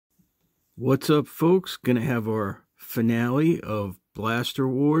What's up, folks? Gonna have our finale of Blaster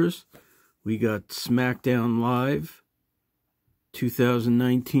Wars. We got Smackdown Live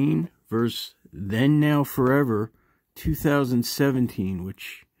 2019 versus Then Now Forever 2017,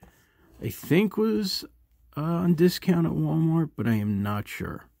 which I think was on discount at Walmart, but I am not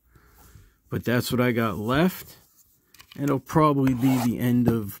sure. But that's what I got left. And it'll probably be the end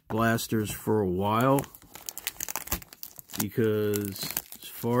of Blasters for a while, because as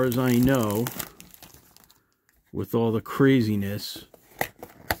far as I know, with all the craziness,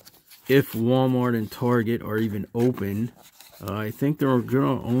 if Walmart and Target are even open, I think they're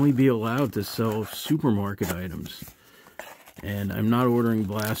going to only be allowed to sell supermarket items. And I'm not ordering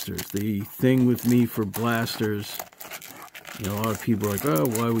blasters. The thing with me for blasters, you know, a lot of people are like, oh,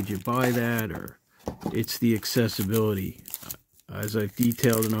 why would you buy that? Or it's the accessibility. As I've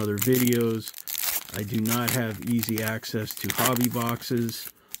detailed in other videos, I do not have easy access to hobby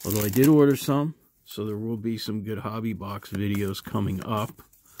boxes, although I did order some, so there will be some good hobby box videos coming up.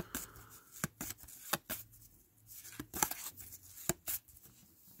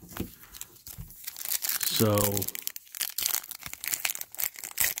 So,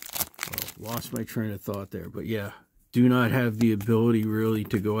 lost my train of thought there, but yeah, do not have the ability really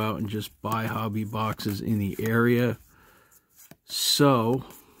to go out and just buy hobby boxes in the area. So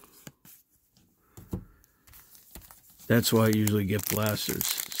that's why I usually get blasters.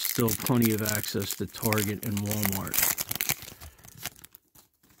 Still plenty of access to Target and Walmart.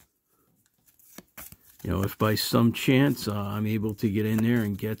 You know, if by some chance I'm able to get in there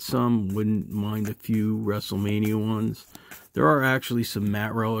and get some, wouldn't mind a few WrestleMania ones. There are actually some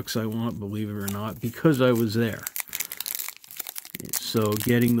Matt relics I want, believe it or not, because I was there. So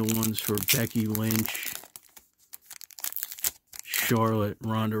getting the ones for Becky Lynch, Charlotte,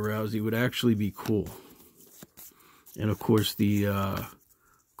 Ronda Rousey would actually be cool. And of course the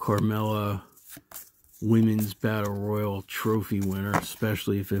Carmella Women's Battle Royal trophy winner,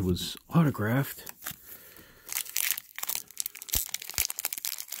 especially if it was autographed.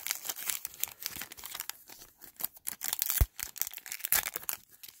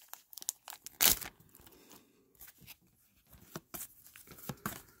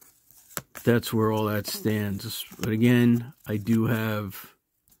 That's where all that stands. But again, I do have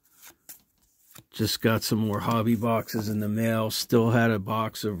just got some more hobby boxes in the mail. Still had a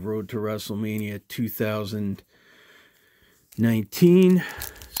box of Road to WrestleMania 2019.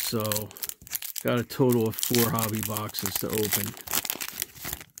 So got a total of 4 hobby boxes to open.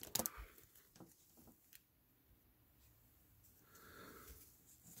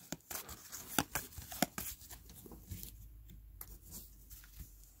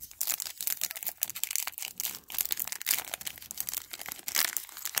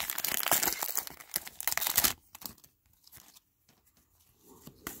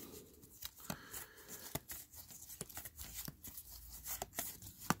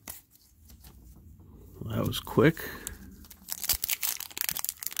 That was quick.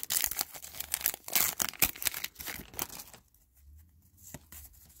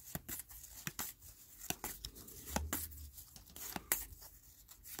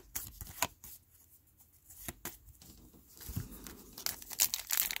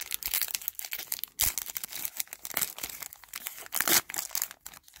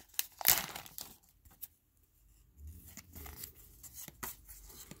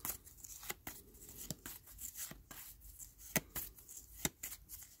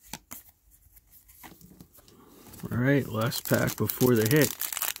 All right, last pack before the hit.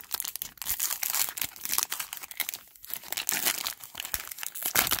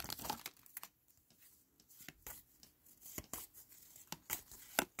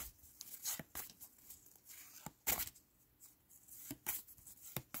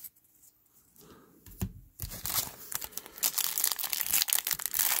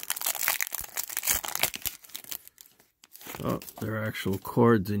 Oh, there are actual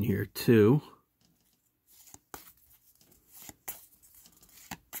cards in here too.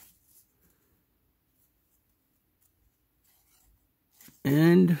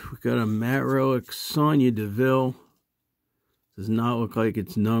 And we got a Matt relic, Sonya Deville. Does not look like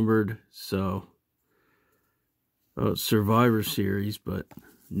it's numbered, so Survivor Series, but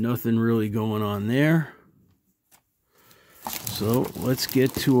nothing really going on there. So let's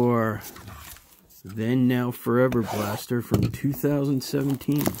get to our Then Now Forever blaster from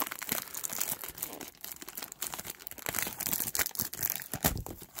 2017.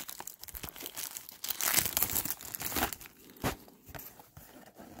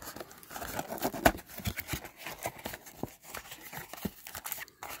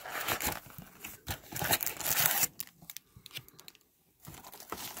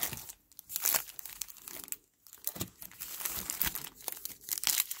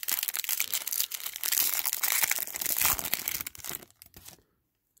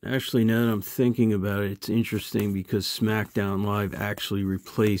 Actually, now that I'm thinking about it, it's interesting because SmackDown Live actually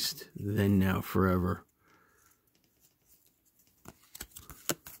replaced Then Now Forever.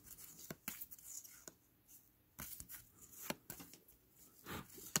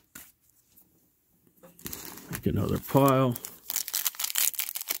 Make another pile.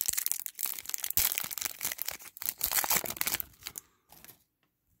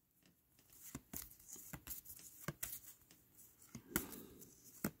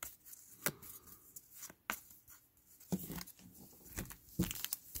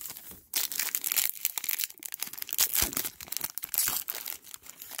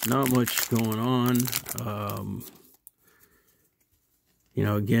 Not much going on. You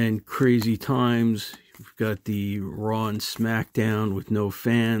know, again, crazy times. We've got the Raw and SmackDown with no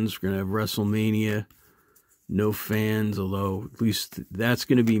fans. We're going to have WrestleMania, no fans, although at least that's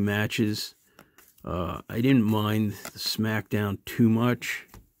going to be matches. I didn't mind the SmackDown too much,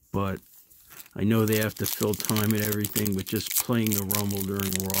 but I know they have to fill time and everything, but just playing the Rumble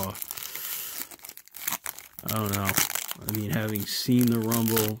during Raw, I don't know. I mean, having seen the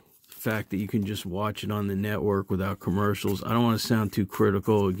Rumble, the fact that you can just watch it on the network without commercials, I don't want to sound too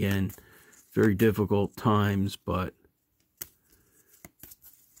critical. Again, very difficult times, but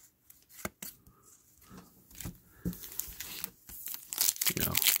you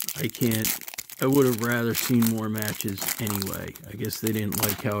know, I would have rather seen more matches anyway. I guess they didn't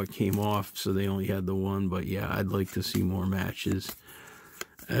like how it came off, so they only had the one, but yeah, I'd like to see more matches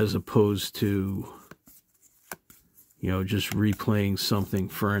as opposed to, you know, just replaying something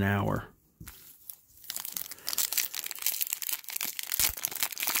for an hour.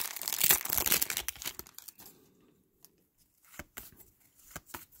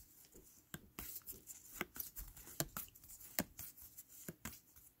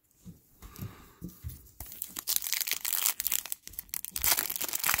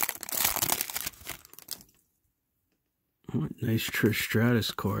 Oh, nice Trish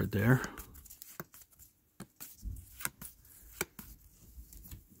Stratus card there.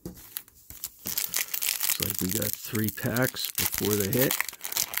 Looks like we got 3 packs before the hit.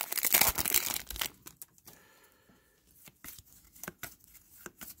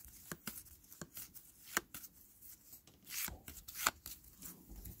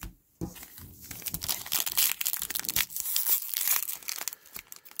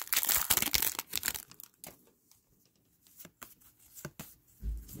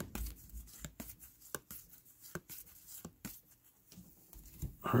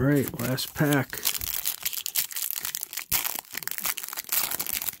 All right, last pack.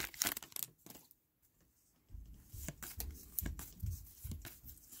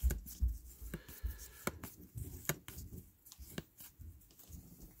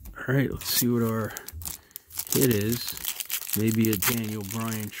 All right, let's see what our hit is. Maybe a Daniel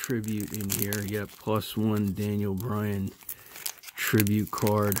Bryan tribute in here. Yep, +1 Daniel Bryan tribute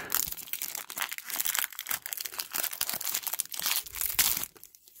card.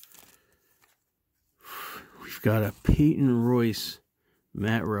 We've got a Peyton Royce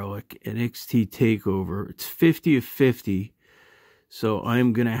Matt Relic NXT TakeOver. It's 50 of 50. So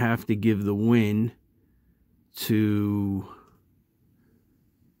I'm going to have to give the win to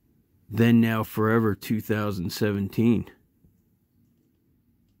Then Now Forever 2017.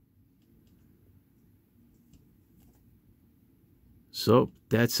 So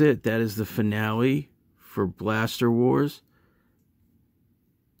that's it. That is the finale for Blaster Wars.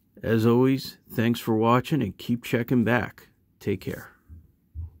 As always, thanks for watching and keep checking back. Take care.